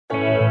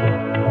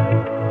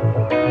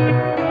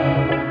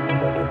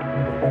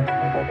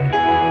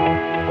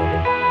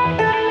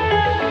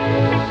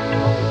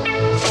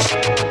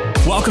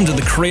Welcome to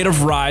the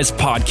Creative Rise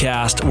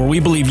podcast, where we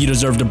believe you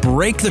deserve to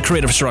break the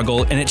creative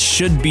struggle, and it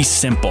should be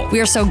simple.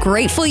 We are so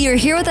grateful you're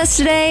here with us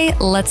today.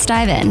 Let's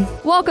dive in.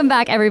 Welcome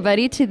back,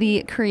 everybody, to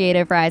the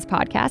Creative Rise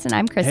podcast, and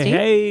I'm Christy.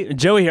 Hey,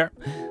 Joey here.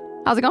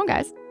 How's it going,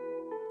 guys?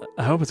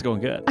 I hope it's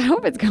going good. I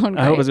hope it's going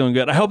great. I hope it's going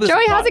good.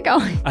 Joey, how's it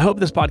going? I hope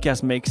this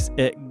podcast makes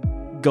it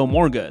go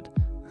more good.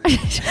 I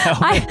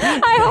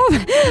hope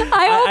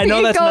I know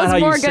it that's goes not how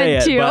more you say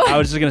good it, too. but I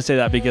was just gonna say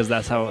that because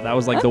that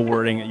was like the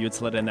wording that you had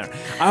slid in there.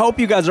 I hope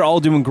you guys are all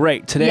doing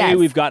great. Today Yes.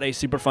 we've got a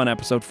super fun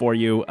episode for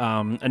you.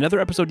 Another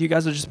episode you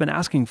guys have just been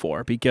asking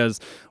for because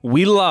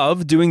we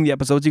love doing the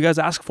episodes you guys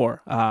ask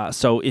for.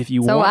 So if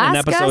you want an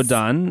ask episode us.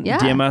 done, Yeah.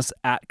 DM us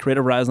at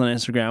Creative Rise on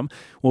Instagram.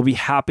 We'll be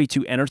happy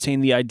to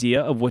entertain the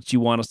idea of what you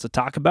want us to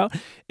talk about,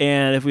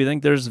 and if we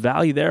think there's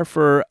value there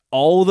for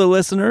all the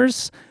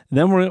listeners,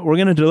 then we're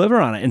going to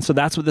deliver on it. And so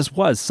that's what this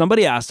was.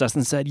 Somebody asked us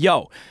and said,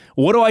 yo,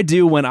 what do I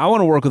do when I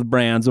want to work with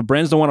brands, but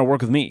brands don't want to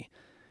work with me?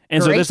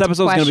 And so Great this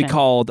episode is going to be question.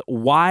 called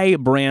Why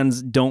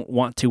Brands Don't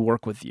Want to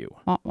Work with You.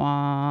 Wah,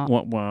 wah.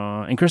 Wah,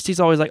 wah. And Christy's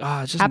always like,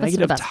 it's just Happens to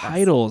the negative best of us.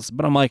 titles.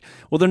 But I'm like,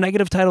 well, they're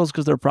negative titles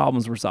because they're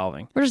problems we're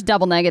solving. We're just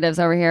double negatives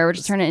over here. We're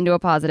just turning it into a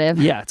positive.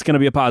 Yeah, it's going to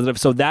be a positive.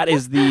 So that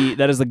is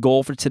the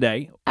goal for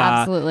today.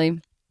 Absolutely.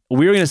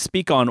 We're going to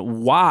speak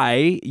on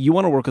why you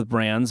want to work with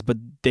brands, but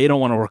they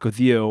don't want to work with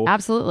you.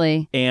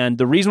 Absolutely. And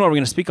the reason why we're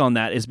going to speak on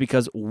that is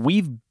because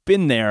we've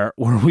been there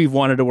where we've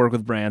wanted to work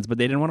with brands, but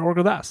they didn't want to work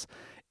with us.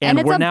 And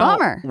it's we're a now,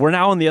 bummer. We're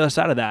now on the other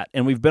side of that,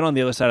 and we've been on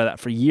the other side of that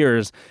for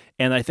years.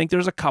 And I think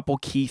there's a couple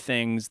key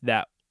things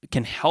that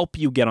can help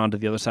you get onto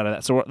the other side of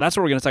that. So that's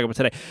what we're going to talk about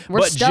today.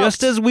 We're stoked.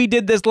 Just as we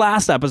did this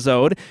last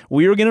episode,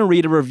 we are going to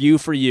read a review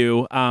for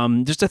you,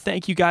 just to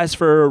thank you guys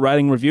for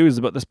writing reviews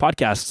about this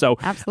podcast. So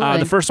Absolutely.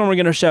 the first one we're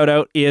going to shout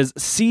out is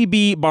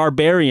CB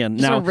Barbarian.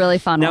 Just a really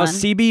fun now one.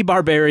 CB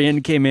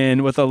Barbarian came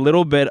in with a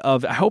little bit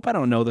of, I hope I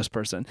don't know this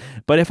person,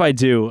 but if I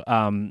do,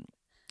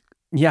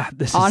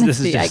 this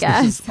Honesty, is I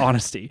guess. This is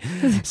honesty.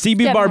 CB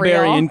getting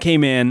Barbarian real.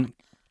 came in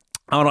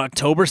on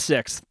October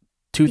 6th,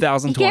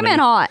 2020. He came in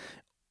hot.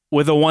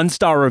 With a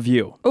 1-star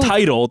review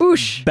titled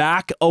Oosh.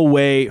 Back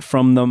Away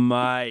from the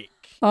Mic.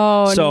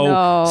 Oh, So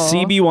no.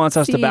 CB wants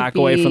us to back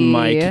away from the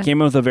mic. He CB. came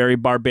in with a very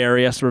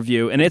barbarous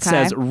review, and it Okay.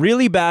 says,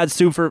 really bad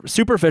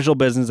superficial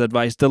business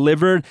advice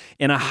delivered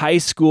in a high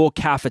school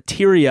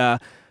cafeteria.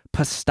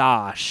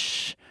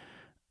 Pistache.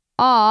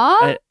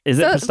 Aw. Is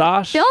it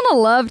pistache? Feeling the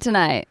love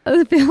tonight. I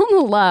was feeling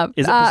the love.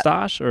 Is it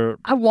pistache or...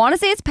 I want to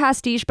say it's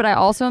pastiche, but I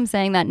also am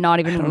saying that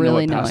not even I don't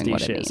really know knowing what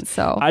pastiche it is. means.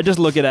 So I just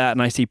look at that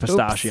and I see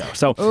pistachio.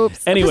 So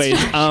Oops. anyways,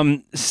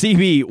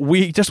 CB,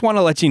 we just want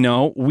to let you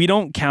know, we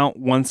don't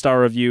count 1-star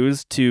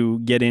reviews to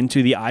get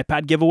into the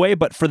iPad giveaway,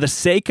 but for the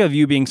sake of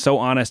you being so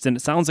honest, and it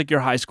sounds like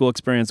your high school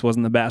experience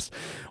wasn't the best,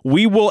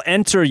 we will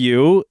enter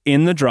you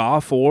in the draw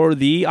for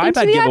the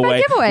iPad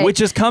giveaway, which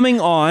is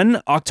coming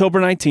on October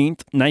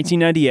 19th,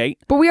 1998.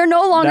 But we are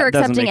no longer That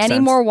doesn't accepting make any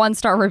sense. more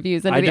 1-star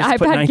reviews into I the just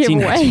put iPad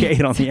giveaway.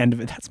 1998 on the end of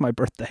it. That's my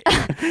birthday.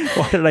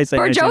 Why did I say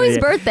For Joey's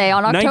 1998? birthday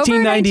on October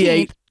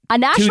 1998. 19th. A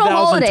national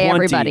holiday,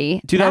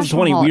 everybody. 2020,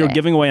 National we are holiday.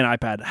 giving away an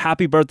iPad.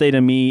 Happy birthday to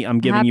me. I'm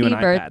giving you an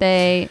Happy iPad.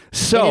 birthday.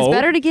 So, it is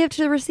better to give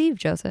to receive,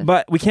 Joseph.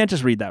 But we can't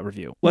just read that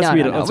review. Let's No,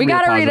 read no, it. no. Let's We read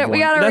gotta a read it. positive We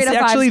one. gotta read That's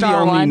a actually the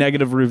 5-star only one.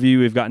 negative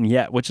review we've gotten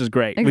yet, which is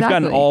great. We've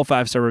gotten Exactly. all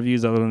 5-star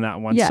reviews other than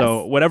that one. Yes.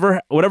 So whatever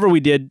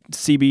we did,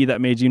 CB, that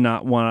made you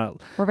not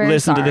want We're to very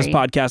listen to this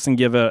sorry. podcast and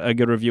give a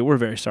good review, we're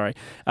very sorry.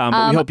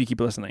 But we hope you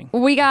keep listening.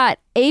 We got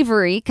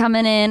Avery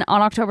coming in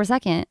on October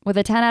 2nd with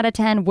a 10 out of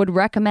 10 would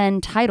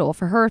recommend title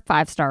for her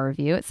 5-star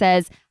review. It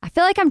says, I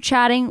feel like I'm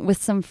chatting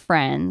with some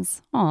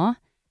friends. Aw.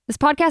 This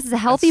podcast is a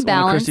healthy That's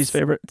balance. one of Christy's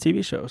favorite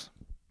TV shows.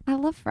 I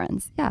love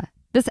Friends. Yeah.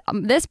 This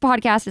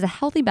podcast is a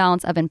healthy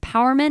balance of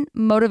empowerment,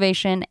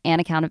 motivation, and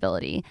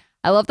accountability.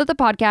 I love that the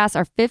podcasts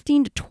are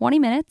 15 to 20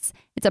 minutes.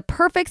 It's a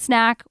perfect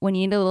snack when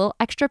you need a little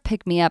extra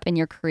pick-me-up in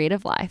your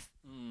creative life.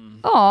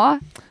 Aw.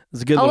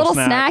 It's a good A little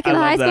snack in the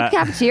high school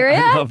cafeteria?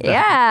 I love that.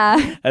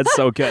 Yeah. That's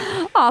so good.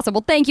 Awesome.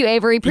 Well, thank you,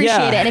 Avery. Appreciate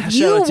Yeah. it. And if Shout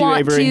you out to you, want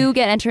Avery. to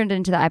get entered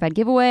into the iPad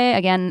giveaway,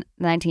 again,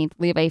 the 19th,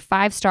 leave a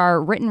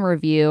 5-star written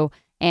review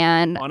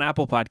and On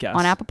Apple Podcasts.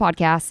 on Apple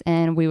Podcasts,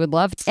 and we would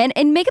love and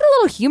make it a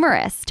little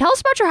humorous. Tell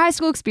us about your high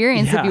school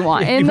experience if you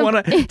want. If you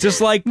want to, just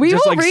like We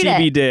will read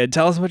CB it. did.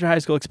 Tell us about your high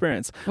school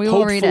experience. We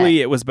will read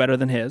Hopefully it was better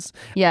than his.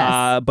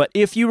 Yes. But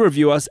if you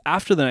review us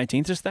after the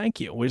 19th, just thank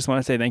you. We just want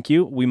to say thank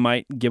you. We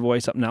might give away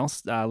something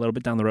else a little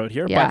bit down the road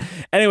here. Yeah.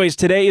 But anyways,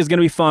 today is going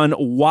to be fun.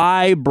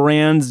 Why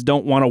brands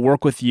don't want to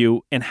work with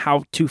you and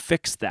how to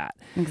fix that.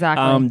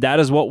 Exactly. That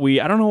is what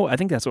I don't know. I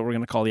think that's what we're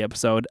going to call the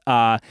episode.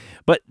 But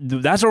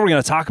that's what we're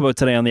going to talk about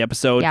today on the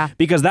episode. Yeah.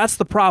 Because that's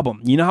the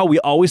problem. You know how we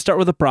always start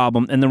with a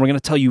problem, and then we're going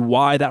to tell you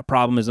why that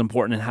problem is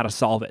important and how to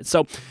solve it.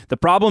 So the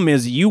problem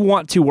is you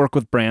want to work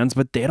with brands,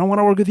 but they don't want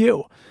to work with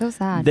you. So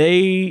sad.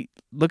 They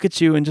look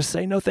at you and just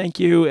say no thank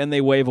you, and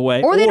they wave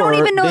away. Or they don't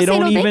even know they say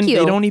don't no even, thank you.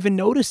 They don't even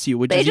notice you,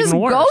 which They is just even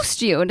worse.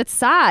 ghost you, and it's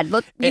sad.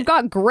 Look, you've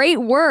got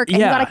great work, and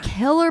you got a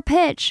killer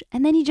pitch,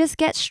 and then you just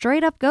get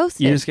straight up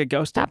ghosted. You just get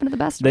ghosted. It's happened to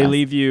the best of They us.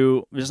 leave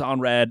you just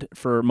on red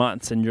for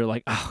months, and you're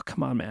like, oh,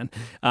 come on, man.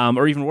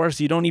 Or even worse,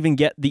 you don't even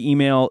get the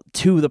email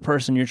to the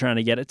person you're trying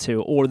to get it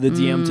to, or the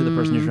DM to the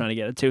person you're trying to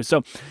get it to.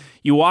 So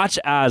you watch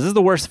as, this is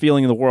the worst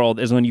feeling in the world,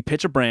 is when you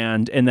pitch a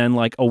brand, and then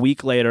like a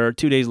week later,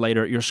 2 days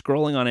later, you're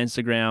scrolling on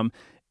Instagram,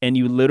 and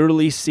you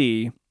literally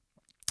see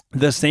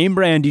the same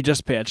brand you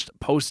just pitched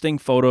posting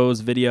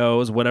photos,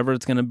 videos, whatever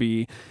it's going to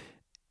be.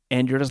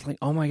 And you're just like,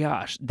 oh my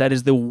gosh, that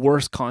is the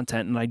worst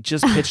content. And I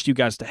just pitched you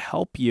guys to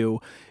help you.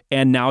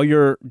 And now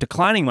you're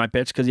declining my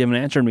pitch because you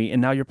haven't answered me. And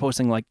now you're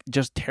posting like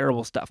just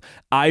terrible stuff.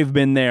 I've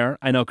been there.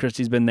 I know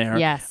Christy's been there.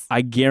 Yes.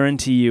 I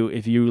guarantee you,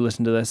 if you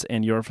listen to this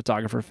and you're a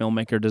photographer,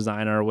 filmmaker,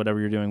 designer,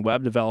 whatever you're doing,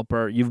 web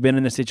developer, you've been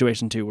in this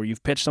situation too, where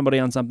you've pitched somebody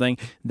on something,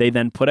 they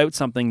then put out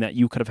something that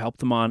you could have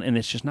helped them on, and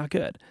it's just not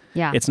good.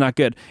 Yeah. It's not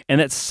good.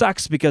 And it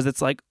sucks because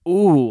it's like,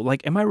 ooh,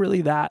 like, am I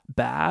really that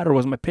bad? Or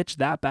was my pitch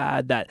that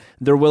bad that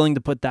they're willing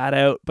to put that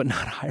out but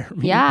not hire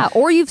me? Yeah.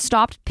 Or you've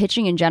stopped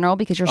pitching in general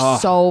because you're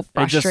so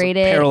frustrated.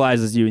 It just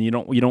paralyzes you, and you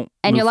don't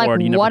and move you're like,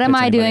 forward. You what never am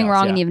pitch I anybody doing else.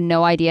 wrong? Yeah. And you have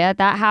no idea.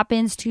 That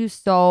happens to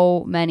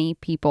so many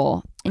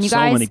people. And you so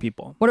guys, many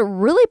people. what it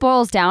really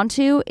boils down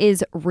to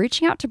is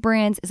reaching out to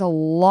brands is a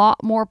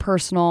lot more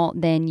personal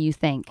than you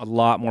think. A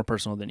lot more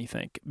personal than you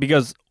think.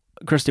 Because,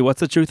 Christy, what's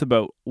the truth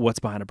about what's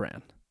behind a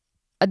brand?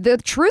 The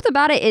truth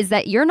about it is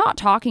that you're not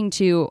talking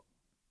to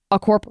a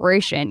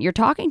corporation. You're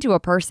talking to a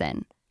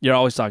person. You're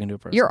always talking to a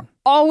person. You're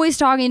always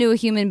talking to a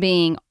human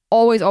being.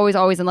 Always, always,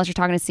 always, unless you're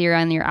talking to Siri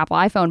on your Apple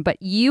iPhone.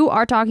 But you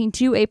are talking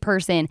to a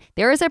person.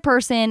 There is a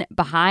person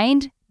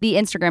behind the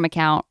Instagram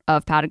account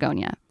of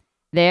Patagonia.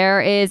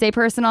 There is a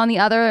person on the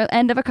other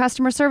end of a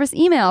customer service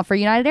email for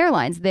United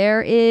Airlines.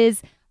 There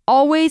is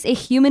always a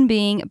human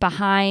being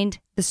behind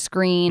the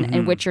screen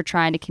in which you're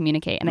trying to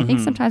communicate. And I think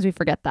sometimes we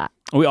forget that.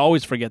 We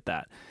always forget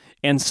that.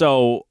 And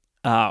so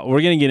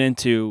we're going to get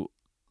into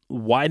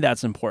why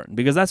that's important,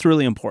 because that's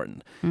really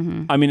important.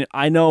 I mean,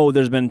 I know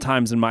there's been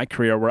times in my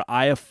career where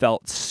I have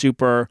felt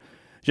super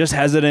just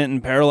hesitant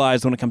and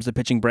paralyzed when it comes to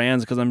pitching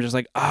brands, because I'm just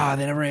like,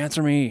 they never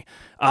answer me.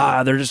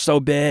 They're just so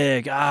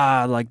big.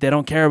 Like, they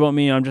don't care about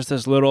me. I'm just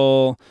this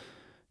little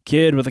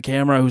kid with a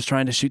camera who's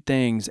trying to shoot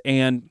things.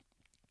 And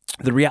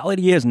the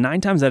reality is, 9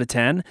 times out of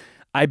 10,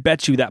 I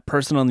bet you that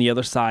person on the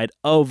other side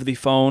of the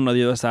phone, or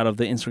the other side of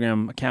the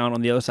Instagram account,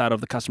 on the other side of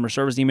the customer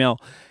service email,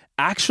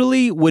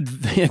 actually would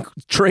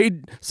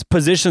trade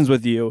positions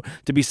with you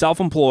to be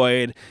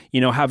self-employed,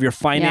 have your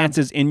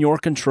finances in your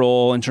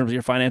control in terms of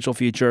your financial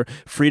future,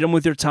 freedom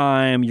with your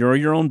time, you're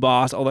your own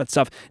boss, all that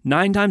stuff.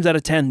 9 times out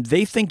of 10,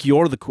 they think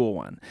you're the cool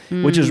one,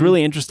 which is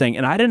really interesting.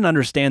 And I didn't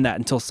understand that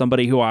until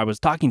somebody who I was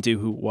talking to,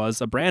 who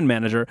was a brand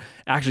manager,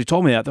 actually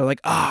told me that. They're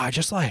like,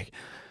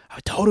 I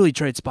totally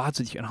trade spots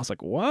with you. And I was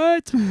like,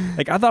 what?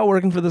 Like, I thought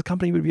working for this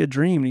company would be a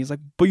dream. And he's like,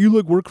 but you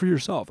work for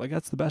yourself. Like,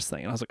 that's the best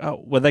thing. And I was like,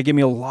 oh, well, that gave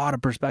me a lot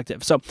of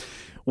perspective. So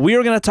we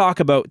are going to talk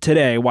about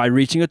today why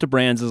reaching out to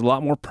brands is a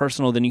lot more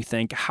personal than you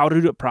think, how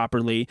to do it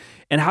properly,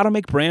 and how to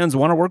make brands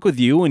want to work with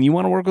you and you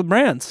want to work with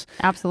brands.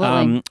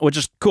 Absolutely. Which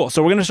is cool.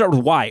 So we're going to start with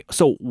why.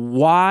 So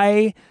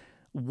why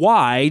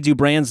do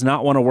brands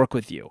not want to work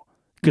with you?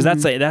 Because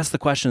that's the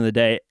question of the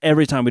day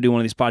every time we do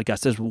one of these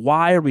podcasts, is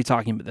why are we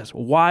talking about this?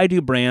 Why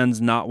do brands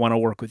not want to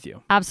work with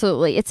you?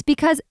 Absolutely. It's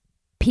because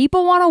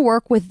people want to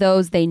work with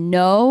those they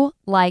know,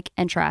 like,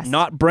 and trust.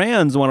 Not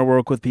brands want to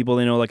work with people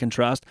they know, like, and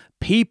trust.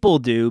 People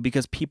do,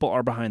 because people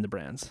are behind the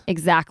brands.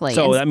 Exactly.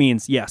 So that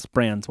means, yes,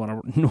 brands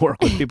want to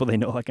work with people they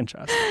know, like, and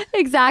trust.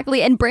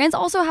 Exactly. And brands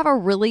also have a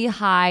really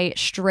high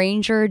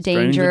stranger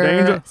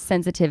danger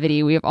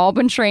sensitivity. We have all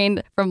been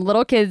trained from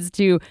little kids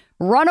to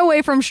run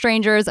away from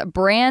strangers.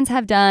 Brands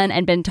have done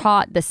and been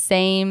taught the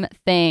same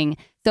thing.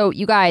 So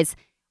you guys,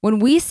 when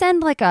we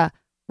send like a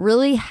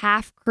really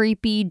half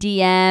creepy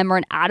DM or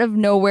an out of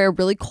nowhere,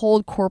 really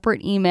cold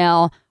corporate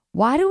email,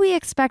 why do we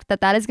expect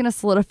that is going to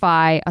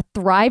solidify a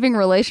thriving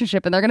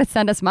relationship and they're going to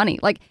send us money?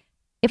 Like,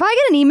 if I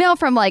get an email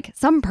from like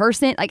some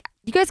person, like,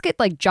 you guys get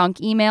like junk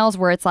emails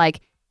where it's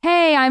like,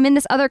 hey, I'm in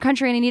this other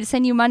country and I need to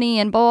send you money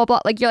and blah, blah,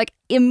 blah. Like, you're like,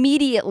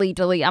 immediately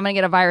delete. I'm going to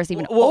get a virus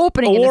even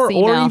opening this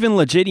email. Or even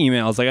legit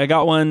emails. Like, I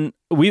got one,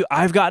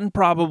 I've gotten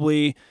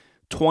probably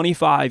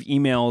 25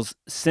 emails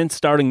since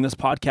starting this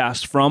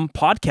podcast from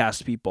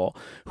podcast people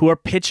who are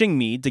pitching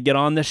me to get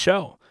on this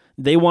show.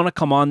 They want to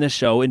come on this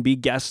show and be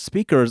guest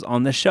speakers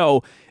on this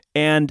show.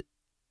 And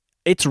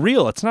it's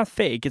real. It's not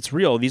fake. It's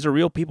real. These are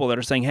real people that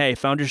are saying, hey,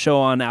 found your show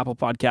on Apple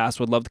Podcasts.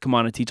 Would love to come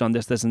on and teach on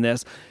this, this, and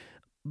this.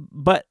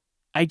 But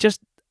I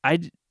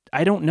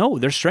don't know.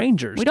 They're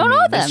strangers. We don't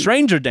know them. There's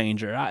stranger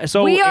danger.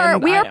 So we are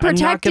protective. I'm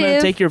not going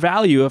to take your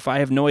value if I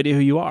have no idea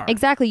who you are.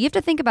 Exactly. You have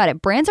to think about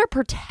it. Brands are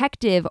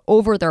protective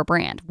over their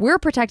brand. We're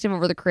protective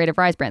over the Creative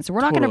Rise brand. So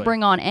we're not going to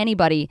bring on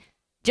anybody,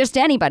 just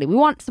anybody. We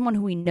want someone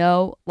who we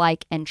know,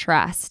 like, and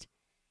trust.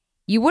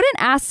 you wouldn't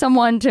ask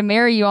someone to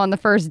marry you on the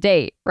first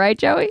date, right,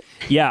 Joey?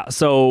 Yeah.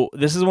 So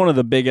this is one of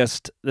the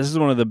biggest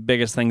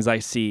things I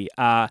see.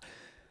 And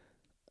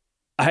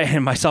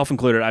myself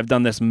included, I've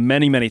done this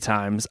many, many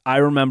times. I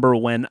remember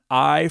when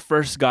I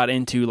first got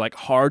into like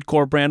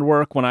hardcore brand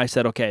work, when I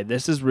said, okay,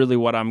 this is really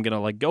what I'm going to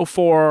like go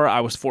for. I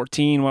was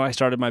 14 when I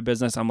started my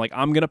business. I'm like,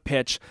 I'm going to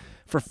pitch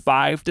for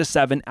 5 to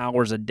 7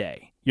 hours a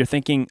day. You're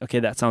thinking, okay,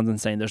 that sounds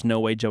insane. There's no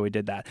way Joey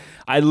did that.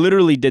 I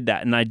literally did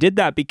that. And I did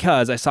that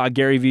because I saw a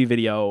Gary Vee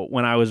video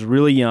when I was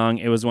really young.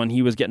 It was when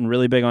he was getting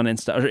really big on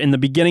Insta, or in the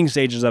beginning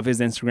stages of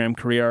his Instagram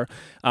career,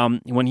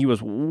 when he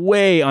was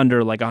way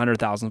under like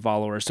 100,000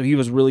 followers. So he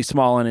was really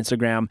small on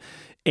Instagram.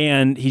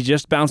 And he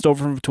just bounced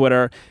over from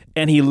Twitter,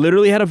 and he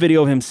literally had a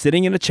video of him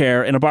sitting in a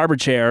chair, in a barber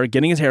chair,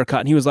 getting his hair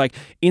cut. And he was like,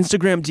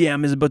 Instagram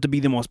DM is about to be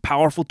the most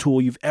powerful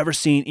tool you've ever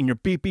seen in your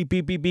beep, beep,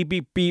 beep, beep, beep,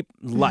 beep, beep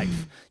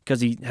life,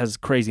 because he has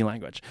crazy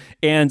language.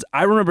 And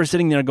I remember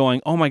sitting there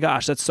going, oh my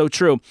gosh, that's so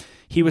true.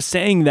 He was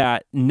saying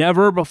that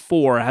never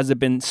before has it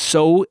been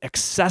so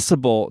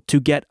accessible to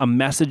get a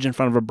message in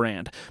front of a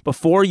brand.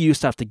 Before, you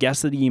used to have to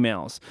guess the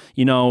emails,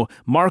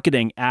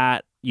 marketing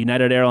at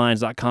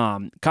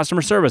UnitedAirlines.com,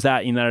 customer service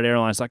at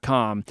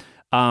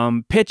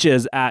UnitedAirlines.com,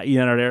 pitches at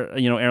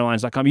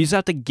Airlines.com. You just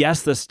have to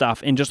guess this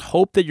stuff and just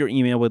hope that your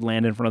email would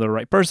land in front of the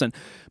right person.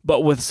 But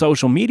with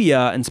social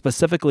media, and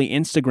specifically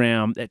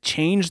Instagram, it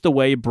changed the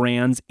way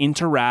brands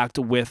interact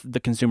with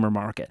the consumer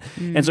market.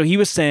 And so he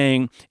was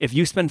saying, if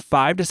you spend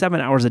 5 to 7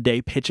 hours a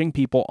day pitching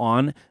people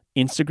on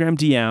Instagram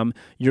DM,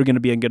 you're going to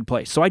be in a good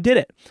place. So I did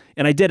it.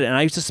 And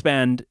I used to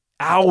spend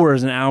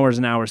hours and hours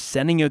and hours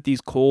sending out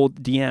these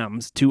cold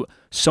DMs to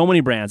so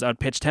many brands. I would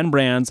pitch 10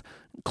 brands,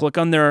 click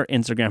on their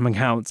Instagram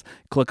accounts,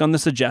 click on the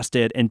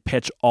suggested, and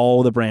pitch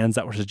all the brands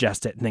that were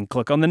suggested, and then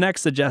click on the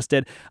next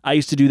suggested. I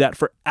used to do that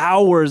for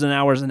hours and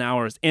hours and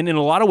hours. And in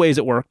a lot of ways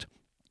it worked,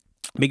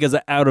 because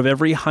out of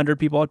every 100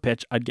 people I'd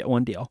pitch, I'd get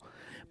one deal.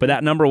 But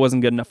that number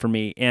wasn't good enough for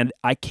me. And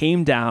I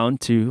came down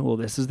to, well,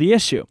 this is the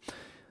issue.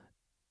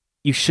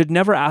 You should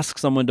never ask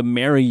someone to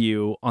marry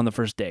you on the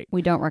first date.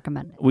 We don't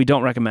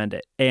recommend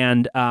it.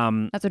 And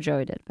that's what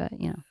Joey did, but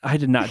I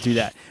did not do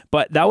that.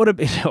 But that would have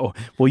been,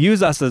 we'll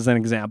use us as an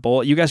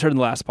example. You guys heard in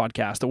the last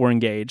podcast that we're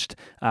engaged,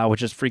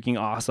 which is freaking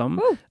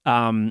awesome.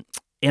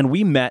 And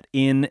we met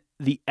in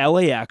the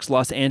LAX,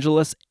 Los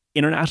Angeles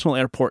International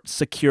Airport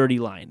security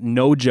line.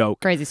 No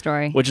joke. Crazy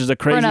story. Which is a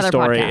crazy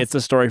story. Podcast. It's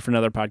a story for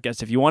another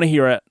podcast. If you want to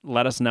hear it,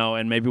 let us know,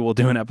 and maybe we'll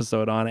do an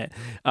episode on it.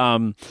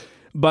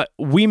 But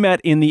we met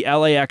in the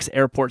LAX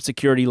airport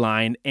security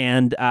line,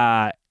 and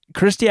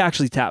Christy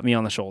actually tapped me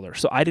on the shoulder.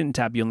 So I didn't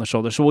tap you on the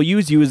shoulder. So we'll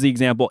use you as the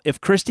example.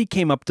 If Christy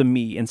came up to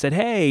me and said,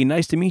 hey,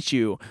 nice to meet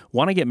you,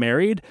 want to get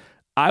married?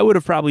 I would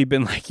have probably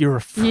been like, you're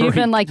a freak. You've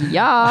been like,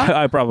 yeah.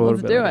 I probably would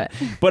have been. Let's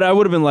do it. But I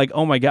would have been like,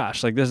 oh my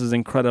gosh, like this is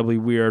incredibly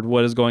weird.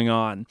 What is going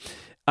on?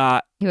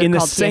 In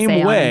the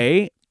same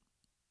way,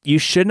 you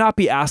should not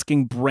be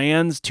asking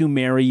brands to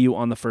marry you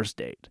on the first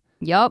date.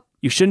 Yep.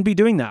 You shouldn't be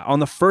doing that.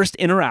 On the first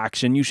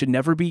interaction, you should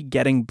never be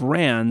getting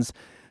brands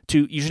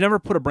you should never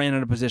put a brand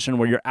in a position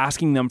where you're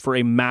asking them for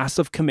a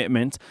massive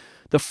commitment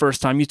the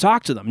first time you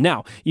talk to them.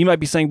 Now, you might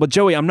be saying, but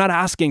Joey, I'm not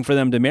asking for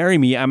them to marry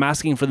me. I'm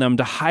asking for them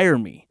to hire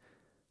me.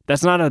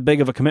 That's not as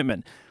big of a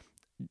commitment.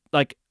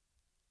 Like,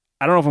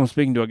 I don't know if I'm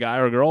speaking to a guy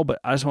or a girl, but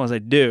I just want to say,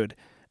 dude,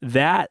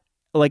 that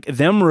like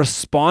them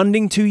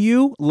responding to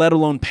you, let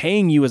alone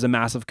paying you, is a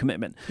massive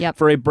commitment. Yep.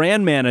 For a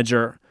brand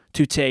manager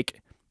to take,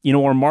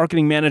 or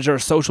marketing manager or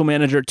social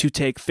manager to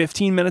take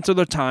 15 minutes of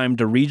their time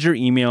to read your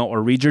email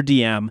or read your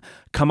DM,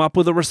 come up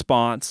with a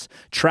response,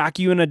 track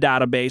you in a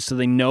database so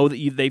they know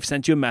that they've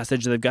sent you a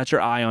message, they've got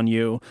your eye on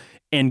you,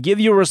 and give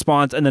you a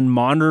response and then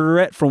monitor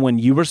it from when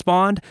you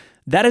respond.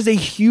 That is a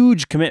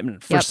huge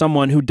commitment for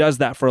someone who does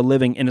that for a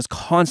living and is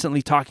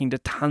constantly talking to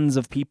tons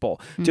of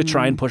people to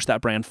try and push that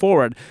brand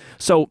forward.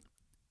 So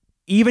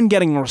even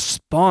getting a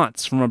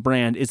response from a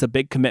brand is a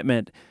big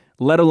commitment,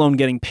 let alone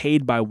getting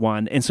paid by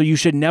one. And so you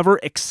should never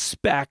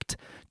expect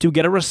to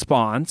get a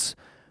response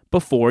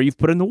before you've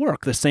put in the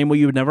work. The same way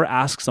you would never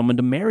ask someone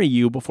to marry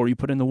you before you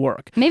put in the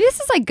work. Maybe this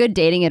is like good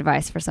dating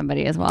advice for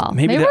somebody as well.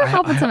 Maybe we're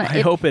helping someone.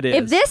 I hope it is.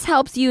 If this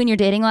helps you in your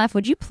dating life,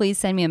 would you please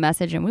send me a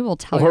message and we will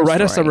tell you. Or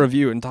write us a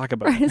review and talk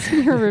about it. Write us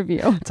a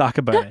review. Talk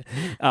about it.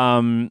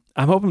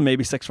 I'm hoping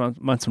maybe 6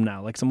 months from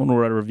now, like someone will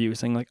write a review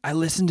saying like, I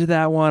listened to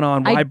that one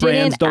on why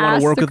brands don't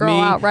want to work with me.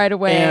 Out right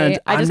away. And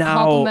I just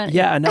complimented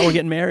you. Now we're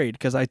getting married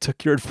because I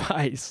took your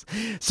advice.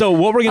 So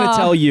what we're going to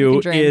tell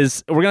you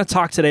is we're going to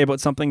talk today about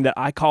something that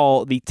I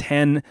call the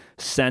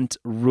 10-cent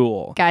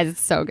rule. Guys, it's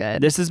so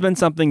good. This has been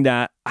something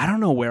that I don't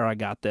know where I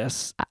got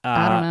this.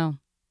 I don't know.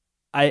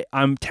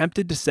 I'm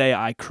tempted to say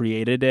I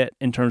created it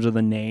in terms of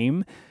the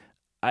name.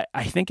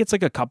 I think it's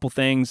like a couple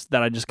things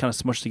that I just kind of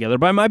smushed together,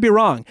 but I might be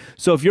wrong.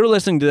 So if you're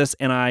listening to this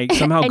and I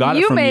somehow got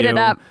it from you, made it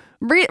up.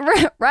 Write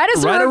us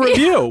Write a a review.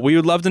 review. We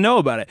would love to know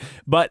about it.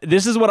 But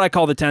this is what I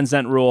call the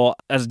 10-cent rule.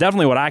 That's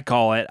definitely what I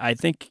call it. I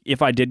think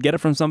if I did get it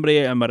from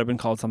somebody, I might have been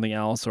called something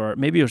else, or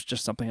maybe it was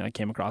just something I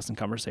came across in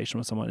conversation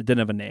with someone. It didn't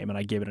have a name, and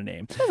I gave it a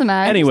name. Doesn't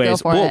matter.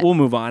 Anyways, we'll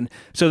move on.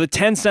 So the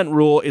 10-cent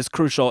rule is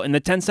crucial, and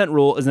the 10-cent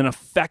rule is an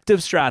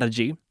effective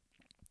strategy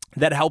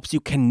that helps you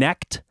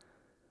connect,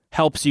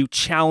 helps you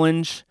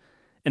challenge,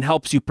 and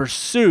helps you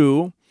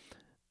pursue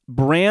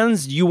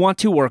brands you want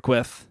to work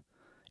with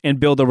and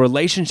build a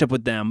relationship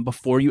with them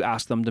before you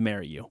ask them to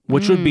marry you,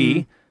 which would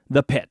be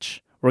the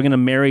pitch. We're going to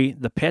marry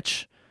the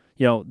pitch.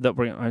 The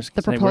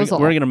proposal.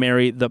 We're going to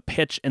marry the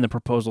pitch and the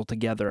proposal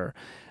together.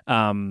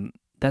 That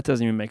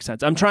doesn't even make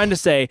sense. I'm trying to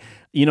say,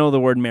 the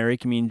word marry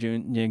can mean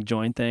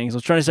join things. I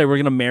was trying to say we're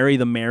going to marry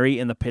the marry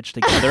and the pitch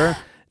together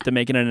to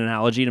make it an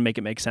analogy to make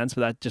it make sense,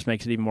 but that just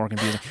makes it even more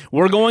confusing.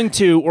 We're going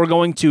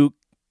to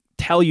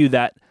tell you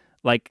that,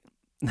 like,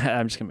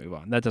 I'm just going to move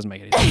on. That doesn't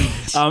make any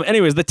sense.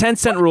 Anyways, the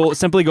 10-cent rule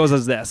simply goes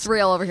as this. It's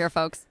real over here,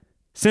 folks.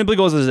 Simply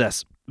goes as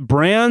this.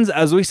 Brands,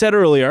 as we said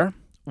earlier,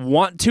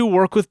 want to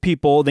work with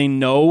people they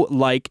know,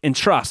 like, and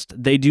trust.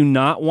 They do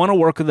not want to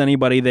work with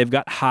anybody they've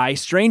got high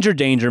stranger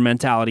danger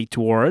mentality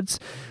towards.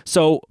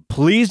 So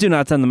please do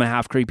not send them a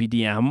half creepy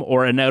DM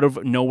or an out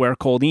of nowhere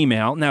cold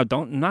email. Now,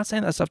 I'm not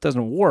saying that stuff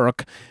doesn't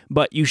work,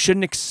 but you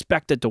shouldn't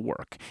expect it to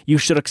work. You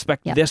should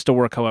expect this to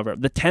work, however.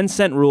 The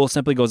 10-cent rule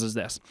simply goes as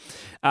this.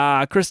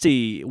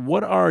 Christy,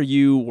 what are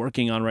you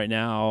working on right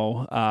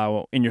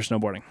now in your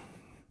snowboarding?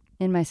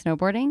 In my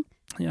snowboarding?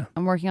 Yeah.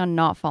 I'm working on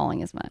not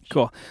falling as much.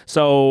 Cool.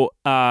 So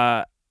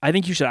I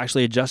think you should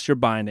actually adjust your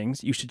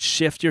bindings. You should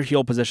shift your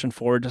heel position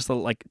forward just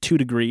like 2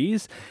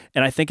 degrees.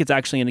 And I think it's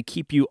actually going to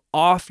keep you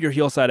off your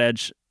heel side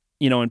edge,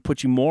 and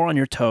put you more on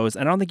your toes.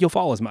 And I don't think you'll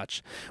fall as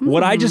much.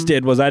 What I just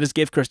did was I just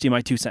gave Christy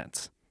my 2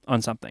 cents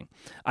on something.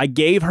 I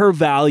gave her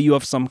value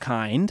of some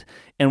kind.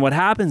 And what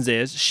happens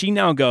is she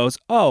now goes,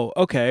 oh,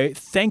 okay,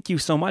 thank you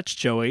so much,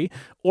 Joey.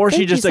 Or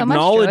she just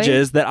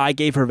acknowledges that I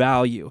gave her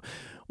value.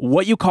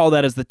 What you call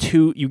that is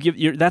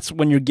that's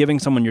when you're giving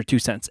someone your 2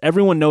 cents.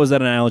 Everyone knows that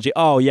analogy.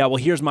 Oh, yeah, well,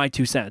 here's my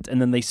 2 cents. And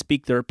then they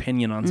speak their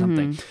opinion on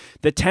something.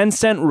 The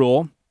 10-cent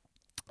rule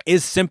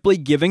is simply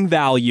giving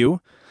value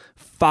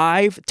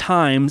 5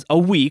 times a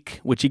week,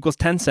 which equals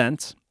 10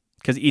 cents,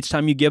 because each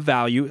time you give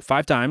value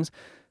 5 times,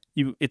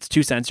 it's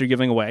 2 cents you're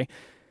giving away.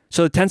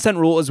 So the 10-cent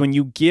rule is when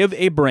you give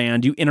a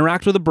brand, you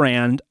interact with a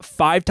brand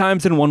 5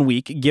 times in 1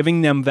 week,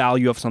 giving them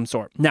value of some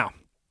sort. Now,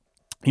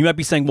 you might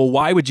be saying, well,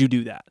 why would you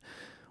do that?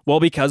 Well,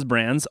 because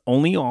brands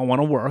only want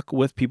to work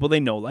with people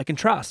they know, like, and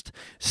trust.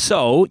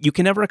 So you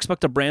can never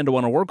expect a brand to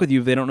want to work with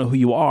you if they don't know who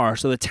you are.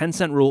 So the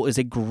 10-cent rule is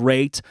a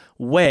great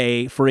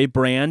way for a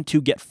brand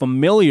to get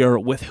familiar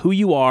with who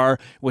you are,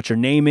 what your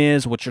name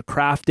is, what your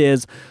craft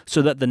is,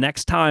 so that the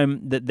next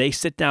time that they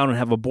sit down and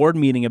have a board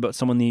meeting about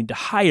someone they need to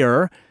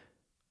hire,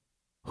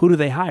 who do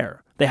they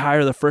hire? They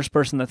hire the first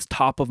person that's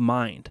top of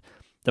mind.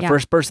 The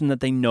first person that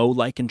they know,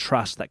 like, and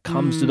trust that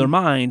comes to their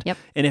mind. Yep.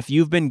 And if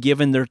you've been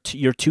given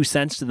your 2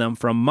 cents to them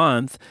for a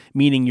month,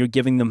 meaning you're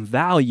giving them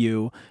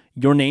value,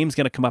 your name's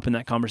going to come up in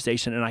that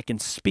conversation. And I can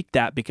speak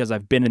that because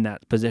I've been in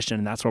that position,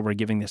 and that's why we're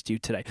giving this to you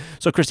today.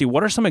 So, Christy,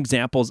 what are some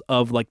examples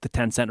of, like, the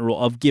 10-cent rule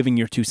of giving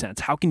your 2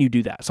 cents? How can you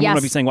do that? Someone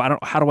might be saying, well,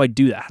 how do I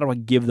do that? How do I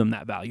give them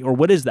that value? Or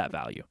what is that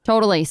value?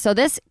 Totally. So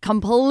this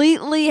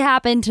completely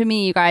happened to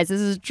me, you guys. This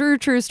is a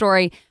true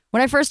story.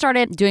 When I first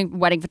started doing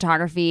wedding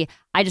photography,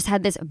 I just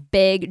had this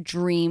big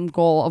dream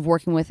goal of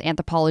working with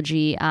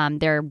Anthropologie,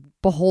 their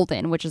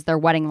Beholden, which is their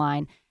wedding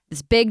line.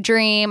 This big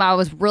dream. I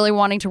was really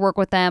wanting to work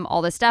with them,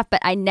 all this stuff,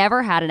 but I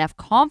never had enough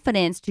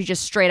confidence to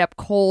just straight up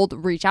cold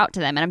reach out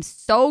to them. And I'm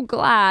so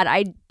glad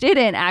I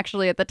didn't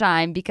actually at the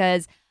time,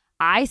 because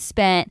I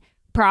spent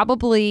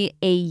probably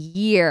a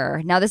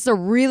year. Now, this is a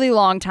really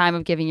long time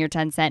of giving your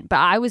 10 cent, but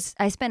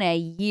I spent a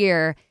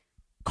year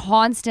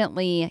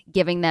constantly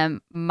giving them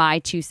my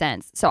 2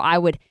 cents. So I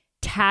would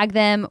tag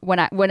them when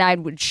I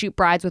would shoot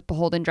brides with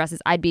Beholden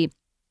dresses. I'd be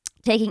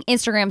taking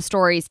Instagram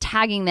stories,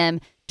 tagging them,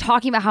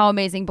 talking about how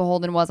amazing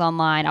Beholden was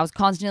online. I was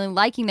constantly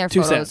liking their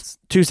photos.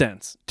 2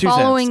 cents. 2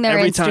 following cents. their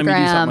Every Instagram. time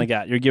you do something like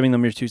that, you're giving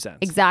them your 2 cents.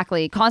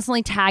 Exactly.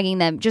 Constantly tagging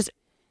them. Just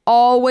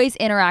always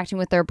interacting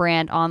with their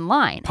brand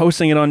online.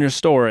 Posting it on your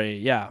story.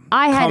 Yeah.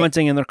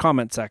 Commenting in their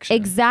comment section.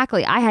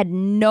 Exactly. I had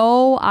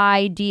no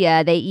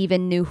idea they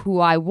even knew who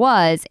I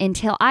was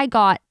until I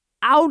got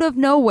out of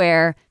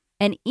nowhere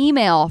an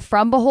email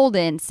from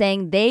Beholden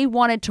saying they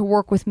wanted to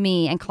work with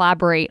me and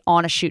collaborate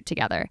on a shoot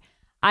together.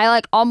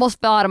 I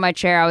almost fell out of my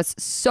chair. I was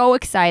so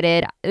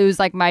excited. It was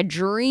like my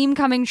dream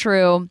coming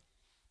true.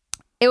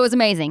 It was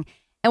amazing.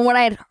 And what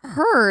I had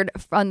heard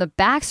from the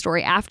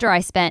backstory after I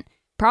spent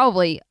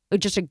probably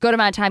just a good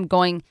amount of time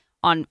going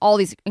on all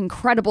these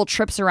incredible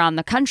trips around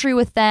the country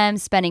with them,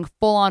 spending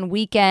full-on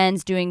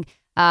weekends, doing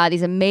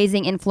these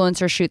amazing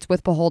influencer shoots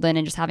with Beholden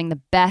and just having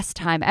the best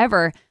time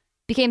ever,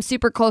 became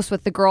super close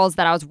with the girls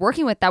that I was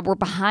working with that were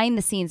behind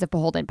the scenes of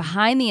Beholden,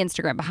 behind the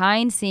Instagram,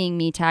 behind seeing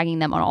me tagging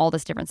them on all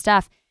this different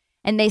stuff.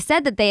 And they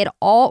said that they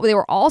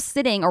were all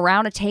sitting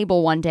around a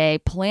table one day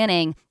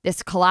planning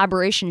this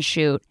collaboration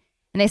shoot.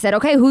 And they said,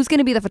 okay, who's going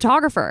to be the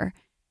photographer?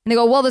 And they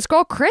go, well, this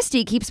girl,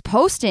 Christy, keeps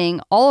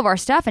posting all of our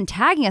stuff and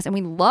tagging us, and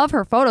we love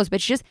her photos,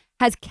 but she just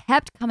has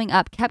kept coming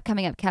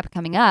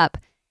up.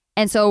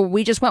 And so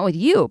we just went with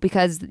you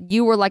because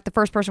you were like the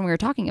first person we were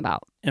talking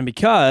about. And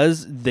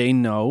because they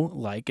know,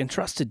 like, and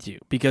trusted you,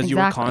 because you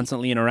were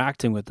constantly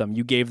interacting with them.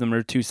 You gave them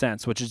their 2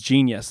 cents, which is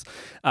genius.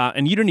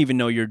 And you didn't even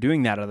know you're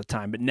doing that at the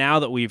time. But now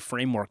that we've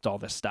frameworked all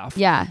this stuff,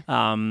 you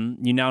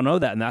now know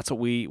that. And that's what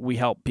we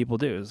help people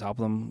do, is help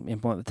them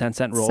implement the 10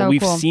 cent rule. So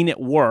we've cool. seen it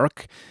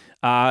work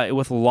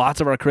with lots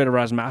of our Creative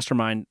Rise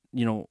Mastermind,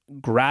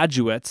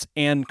 graduates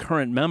and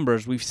current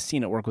members. We've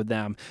seen it work with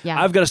them.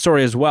 Yeah. I've got a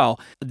story as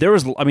well.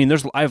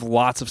 I have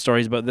lots of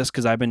stories about this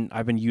because I've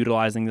been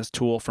utilizing this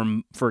tool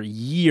for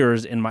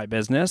years in my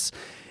business.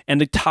 And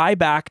to tie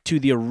back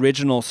to the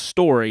original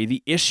story,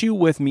 the issue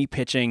with me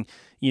pitching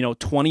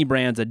 20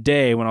 brands a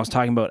day when I was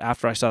talking about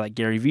after I saw that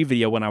Gary Vee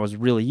video when I was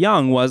really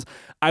young was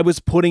I was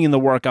putting in the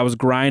work, I was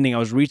grinding, I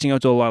was reaching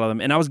out to a lot of them,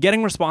 and I was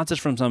getting responses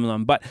from some of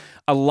them. But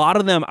a lot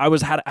of them, I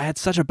had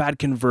such a bad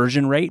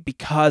conversion rate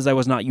because I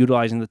was not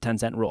utilizing the 10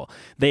 cent rule.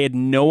 They had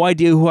no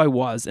idea who I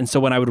was. And so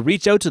when I would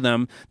reach out to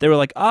them, they were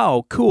like,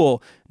 oh,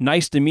 cool,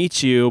 nice to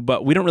meet you,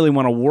 but we don't really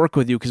want to work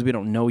with you because we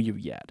don't know you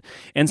yet.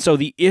 And so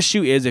the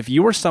issue is, if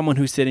you are someone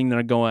who's sitting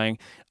there going,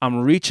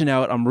 I'm reaching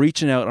out.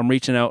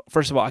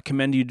 First of all, I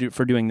commend you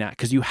for doing that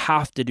because you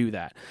have to do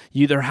that.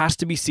 There has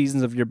to be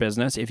seasons of your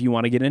business if you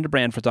want to get into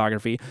brand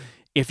photography.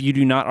 If you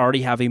do not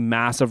already have a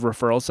massive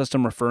referral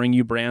system referring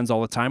you brands all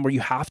the time, where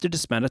you have to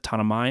just spend a ton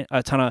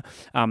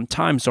of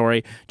time,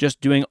 just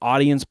doing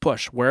audience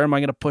push. Where am I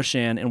going to push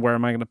in and where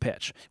am I going to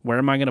pitch? Where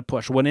am I going to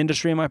push? What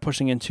industry am I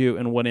pushing into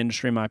and what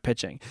industry am I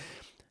pitching?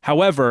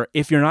 However,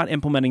 if you're not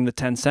implementing the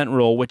 10 cent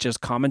rule, which is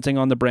commenting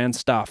on the brand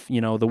stuff,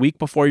 the week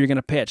before you're going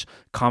to pitch,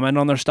 comment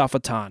on their stuff a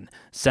ton,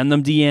 send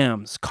them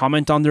DMs,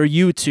 comment on their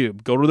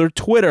YouTube, go to their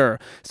Twitter,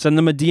 send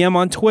them a DM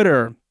on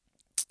Twitter,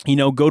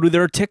 go to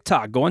their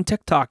TikTok, go on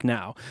TikTok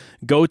now,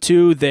 go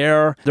to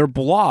their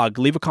blog,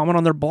 leave a comment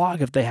on their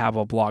blog if they have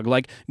a blog,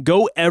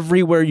 go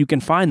everywhere you can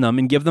find them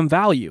and give them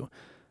value.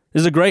 This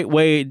is a great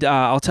way.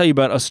 I'll tell you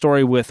about a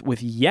story with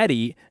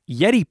Yeti.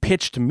 Yeti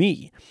pitched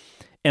me.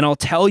 And I'll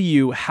tell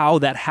you how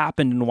that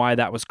happened and why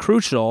that was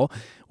crucial.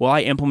 Well,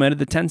 I implemented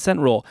the 10 cent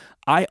rule.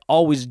 I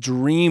always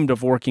dreamed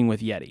of working with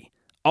Yeti.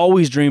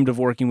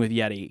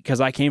 Because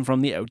I came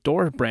from the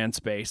outdoor brand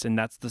space, and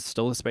that's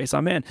still the space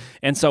I'm in.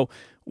 And so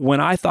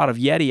when I thought of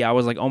Yeti, I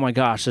was like, oh my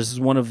gosh, this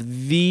is one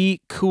of the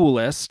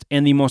coolest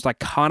and the most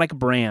iconic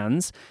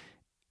brands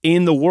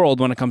in the world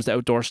when it comes to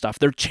outdoor stuff.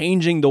 They're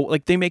changing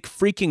they make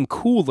freaking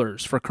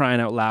coolers, for crying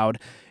out loud.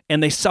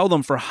 And they sell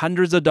them for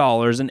hundreds of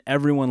dollars, and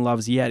everyone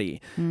loves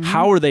Yeti. Mm-hmm.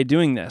 How are they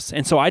doing this?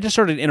 And so I just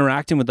started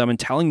interacting with them and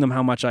telling them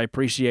how much I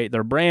appreciate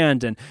their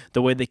brand and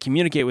the way they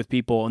communicate with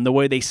people and the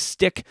way they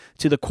stick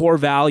to the core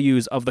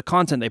values of the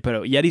content they put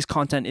out. Yeti's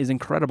content is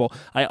incredible.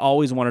 I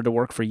always wanted to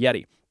work for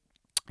Yeti.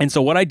 And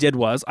so what I did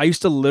was I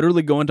used to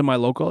literally go into my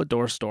local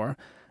outdoor store.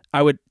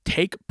 I would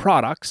take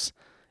products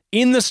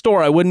in the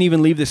store. I wouldn't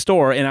even leave the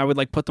store, and I would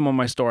put them on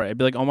my story. I'd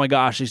be like, oh my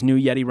gosh, these new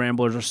Yeti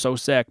Ramblers are so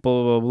sick,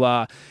 blah, blah, blah,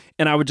 blah.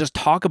 And I would just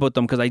talk about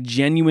them because I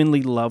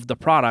genuinely love the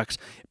products.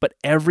 But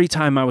every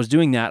time I was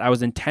doing that, I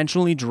was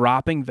intentionally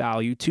dropping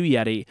value to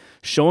Yeti,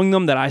 showing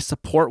them that I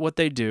support what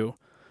they do,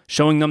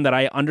 showing them that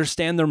I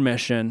understand their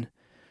mission,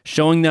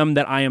 showing them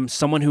that I am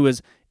someone who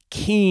is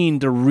keen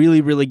to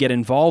really, really get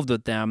involved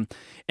with them.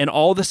 And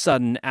all of a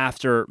sudden,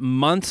 after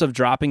months of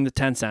dropping the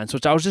 10 cents,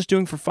 which I was just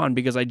doing for fun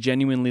because I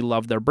genuinely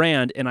loved their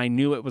brand and I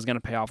knew it was going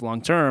to pay off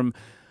long term,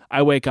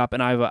 I wake up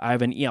and I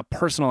have a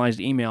personalized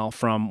email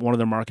from one of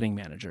their marketing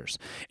managers.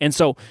 And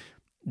so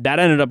that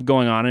ended up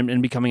going on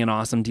and becoming an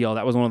awesome deal.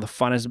 That was one of the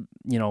funnest,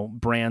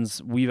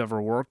 brands we've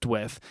ever worked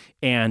with,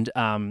 and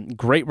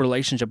great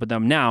relationship with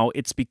them now.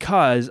 It's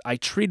because I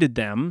treated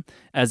them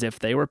as if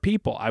they were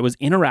people. I was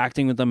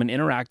interacting with them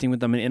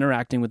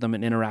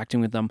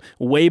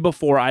way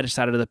before I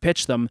decided to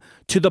pitch them,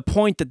 to the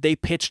point that they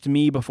pitched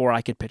me before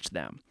I could pitch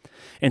them.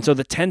 And so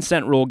the 10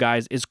 cent rule,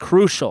 guys, is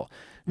crucial.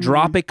 Mm-hmm.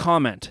 Drop a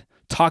comment.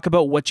 Talk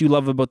about what you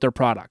love about their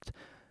product.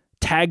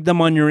 Tag them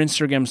on your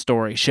Instagram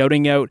story,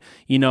 shouting out,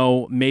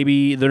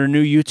 maybe their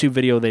new YouTube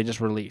video they just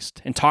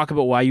released, and talk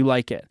about why you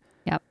like it.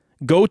 Yep.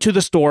 Go to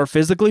the store,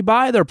 physically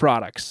buy their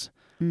products.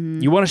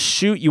 Mm-hmm. You want to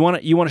shoot. You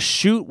want to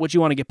shoot what you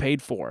want to get paid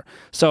for.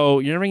 So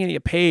you're never going to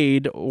get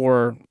paid,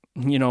 or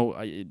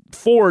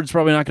Ford's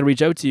probably not going to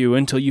reach out to you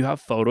until you have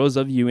photos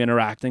of you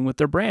interacting with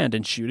their brand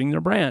and shooting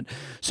their brand.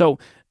 So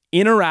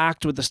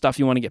interact with the stuff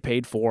you want to get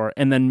paid for,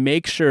 and then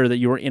make sure that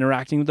you are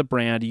interacting with the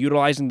brand,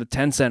 utilizing the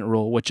 10 cent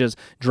rule, which is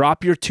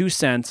drop your 2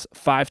 cents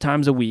 5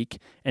 times a week,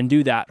 and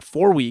do that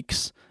 4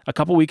 weeks, a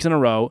couple weeks in a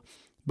row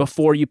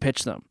before you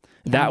pitch them.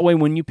 Yeah. That way,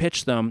 when you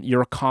pitch them,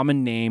 you're a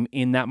common name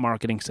in that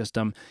marketing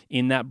system,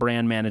 in that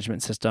brand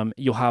management system.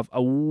 You'll have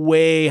a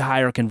way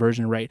higher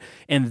conversion rate.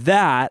 And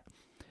that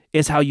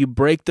is how you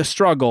break the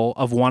struggle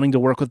of wanting to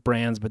work with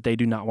brands, but they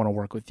do not want to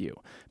work with you,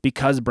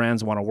 because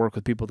brands want to work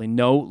with people they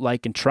know,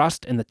 like, and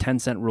trust. And the 10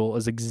 cent rule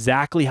is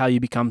exactly how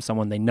you become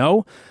someone they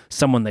know,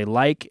 someone they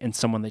like, and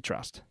someone they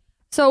trust.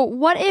 So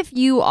what if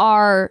you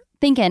are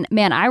thinking,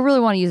 man, I really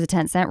want to use the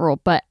 10 cent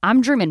rule, but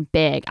I'm dreaming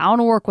big. I want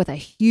to work with a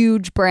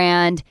huge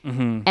brand.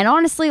 And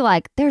honestly,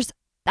 like there's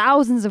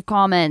thousands of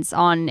comments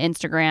on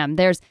Instagram.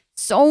 There's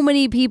so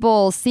many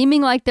people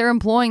seeming like they're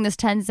employing this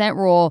 10 cent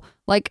rule.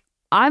 Like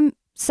I'm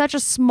such a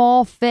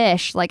small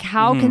fish. Like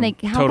how can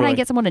I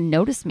get someone to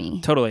notice me?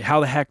 Totally.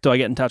 How the heck do I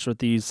get in touch with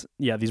these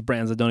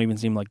brands that don't even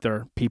seem like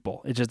they're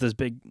people? It's just this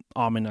big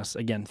ominous,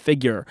 again,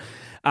 figure.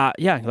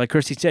 Like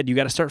Kirsty said, you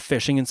got to start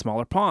fishing in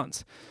smaller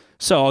ponds.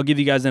 So I'll give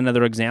you guys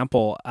another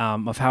example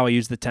of how I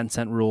use the 10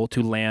 cent rule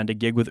to land a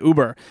gig with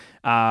Uber.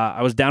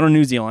 I was down in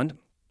New Zealand,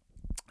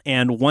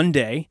 and one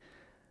day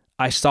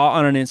I saw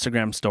on an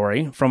Instagram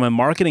story from a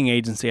marketing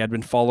agency I'd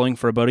been following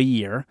for about a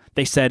year.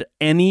 They said,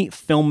 any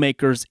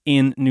filmmakers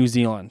in New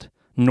Zealand,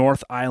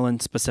 North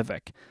Island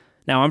specific.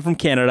 Now, I'm from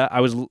Canada. I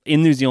was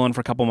in New Zealand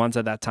for a couple months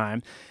at that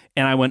time.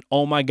 And I went,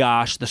 oh my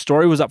gosh, the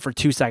story was up for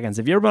 2 seconds.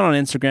 Have you ever been on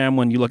Instagram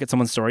when you look at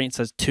someone's story and it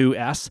says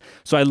 2S?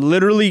 So I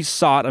literally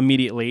saw it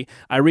immediately.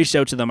 I reached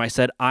out to them. I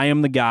said, I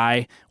am the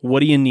guy. What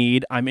do you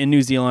need? I'm in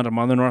New Zealand. I'm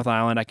on the North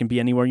Island. I can be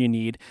anywhere you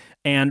need.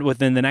 And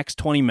within the next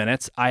 20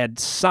 minutes, I had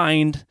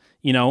signed,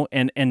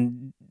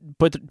 and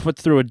put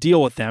through a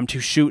deal with them to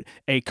shoot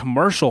a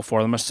commercial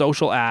for them, a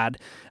social ad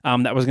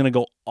that was going to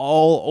go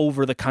all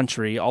over the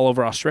country, all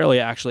over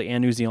Australia actually,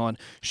 and New Zealand,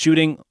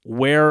 shooting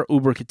where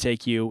Uber could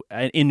take you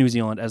in New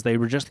Zealand as they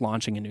were just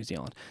launching in New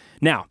Zealand.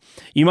 Now,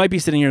 you might be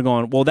sitting here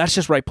going, well, that's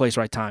just right place,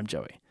 right time,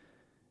 Joey.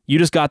 You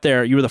just got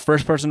there. You were the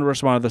first person to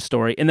respond to the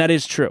story. And that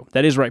is true.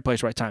 That is right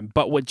place, right time.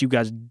 But what you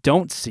guys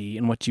don't see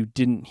and what you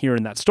didn't hear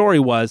in that story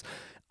was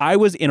I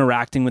was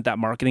interacting with that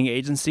marketing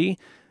agency,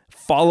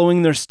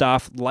 following their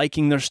stuff,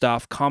 liking their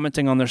stuff,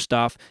 commenting on their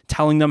stuff,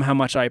 telling them how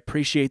much I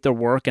appreciate their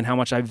work and how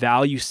much I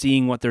value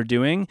seeing what they're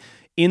doing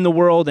in the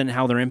world and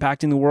how they're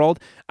impacting the world.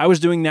 I was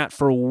doing that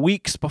for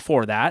weeks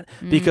before that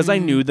because I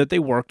knew that they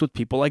worked with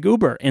people like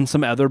Uber and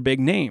some other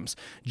big names.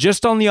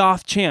 Just on the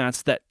off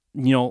chance that,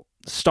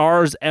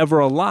 stars ever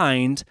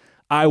aligned,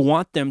 I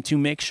wanted to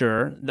make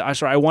sure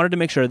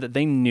that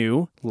they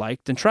knew,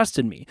 liked, and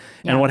trusted me.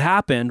 Yeah. And what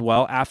happened,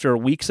 well, after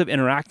weeks of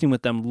interacting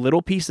with them,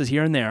 little pieces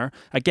here and there,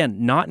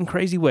 again, not in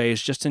crazy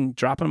ways, just in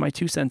dropping my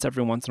 2 cents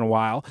every once in a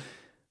while,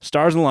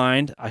 stars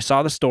aligned. I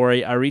saw the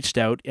story. I reached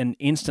out, and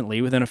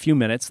instantly, within a few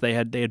minutes, they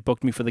had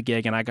booked me for the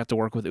gig, and I got to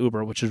work with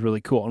Uber, which is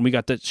really cool. And we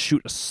got to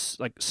shoot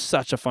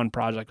such a fun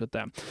project with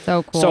them.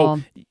 So cool.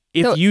 So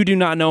if you do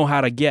not know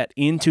how to get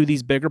into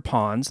these bigger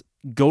ponds,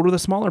 go to the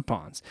smaller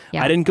ponds.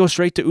 Yeah. I didn't go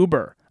straight to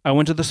Uber. I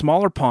went to the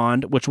smaller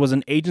pond, which was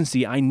an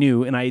agency I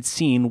knew and I had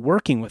seen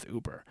working with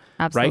Uber.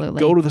 Absolutely. Right?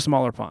 Go to the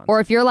smaller ponds. Or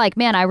if you're like,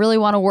 man, I really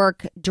want to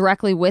work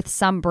directly with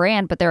some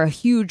brand, but they're a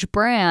huge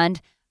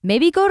brand,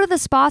 maybe go to the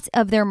spots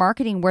of their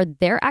marketing where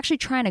they're actually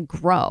trying to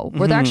grow,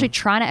 where they're actually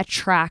trying to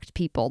attract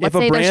people. Let's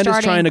say a brand is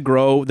trying to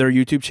grow their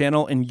YouTube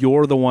channel and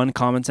you're the one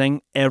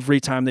commenting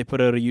every time they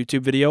put out a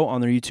YouTube video on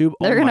their YouTube,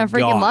 they're going to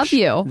freaking love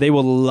you. They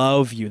will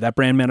love you. That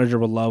brand manager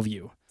will love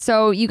you.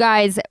 So you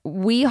guys,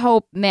 we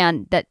hope,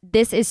 man, that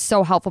this is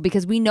so helpful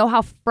because we know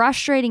how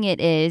frustrating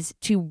it is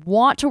to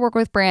want to work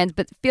with brands,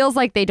 but feels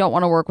like they don't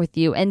want to work with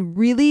you. And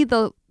really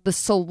the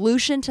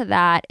solution to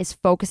that is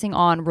focusing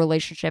on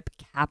relationship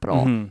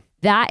capital.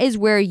 That is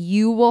where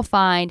you will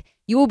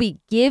be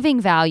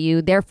giving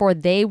value. Therefore,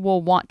 they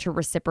will want to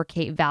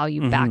reciprocate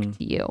value back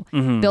to you.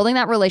 Building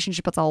that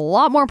relationship, it's a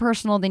lot more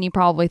personal than you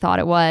probably thought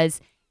it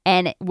was.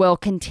 And it will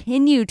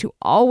continue to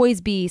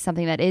always be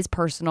something that is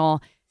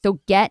personal. So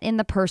get in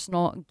the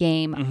personal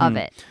game of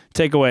it.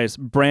 Takeaways.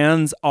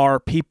 Brands are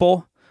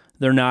people.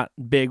 They're not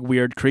big,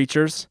 weird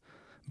creatures.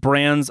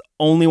 Brands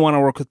only want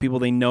to work with people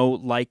they know,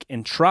 like,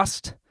 and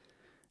trust.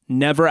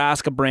 Never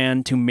ask a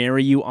brand to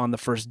marry you on the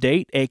first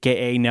date,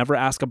 aka never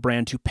ask a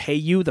brand to pay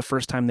you the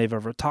first time they've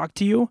ever talked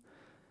to you.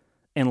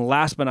 And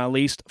last but not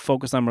least,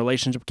 focus on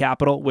relationship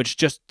capital, which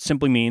just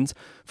simply means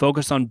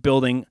focus on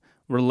building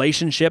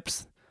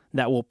relationships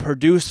that will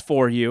produce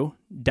for you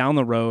down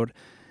the road,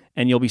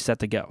 and you'll be set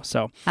to go.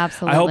 So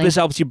absolutely. I hope this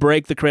helps you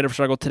break the creative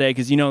struggle today,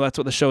 because that's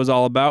what the show is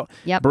all about.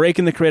 Yep.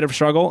 Breaking the creative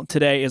struggle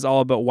today is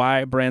all about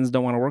why brands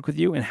don't want to work with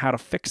you and how to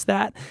fix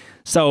that.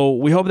 So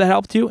we hope that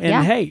helped you.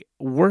 And hey,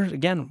 we're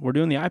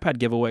doing the iPad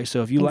giveaway.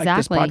 So if you like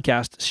this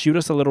podcast, shoot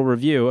us a little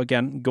review.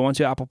 Again, go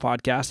onto Apple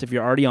Podcasts. If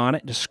you're already on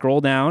it, just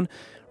scroll down,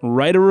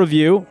 write a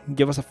review,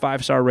 give us a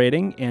 5-star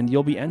rating, and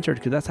you'll be entered,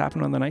 because that's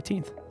happening on the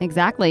 19th.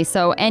 Exactly.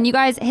 So, and you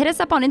guys, hit us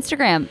up on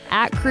Instagram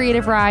at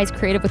Creative Rise,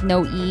 creative with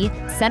no E.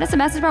 Send us a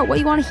message about what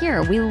you want to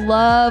hear. We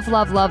love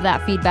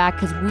that feedback,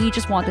 because we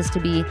just want this to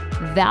be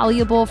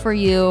valuable for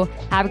you,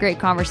 have a great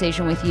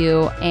conversation with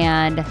you,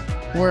 and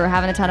we're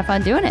having a ton of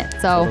fun doing it.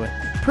 So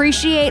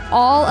appreciate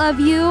all of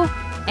you,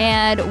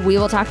 and we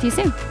will talk to you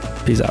soon.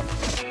 Peace out.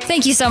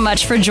 Thank you so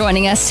much for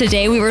joining us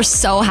today. We were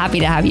so happy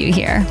to have you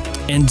here.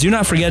 And do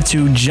not forget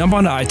to jump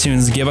onto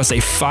iTunes, give us a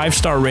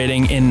 5-star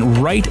rating, and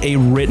write a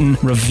written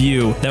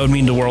review. That would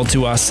mean the world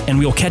to us. And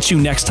we'll catch you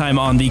next time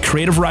on the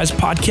Creative Rise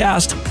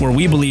podcast, where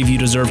we believe you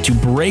deserve to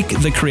break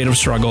the creative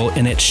struggle,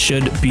 and it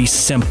should be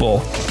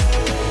simple.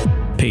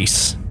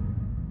 Peace.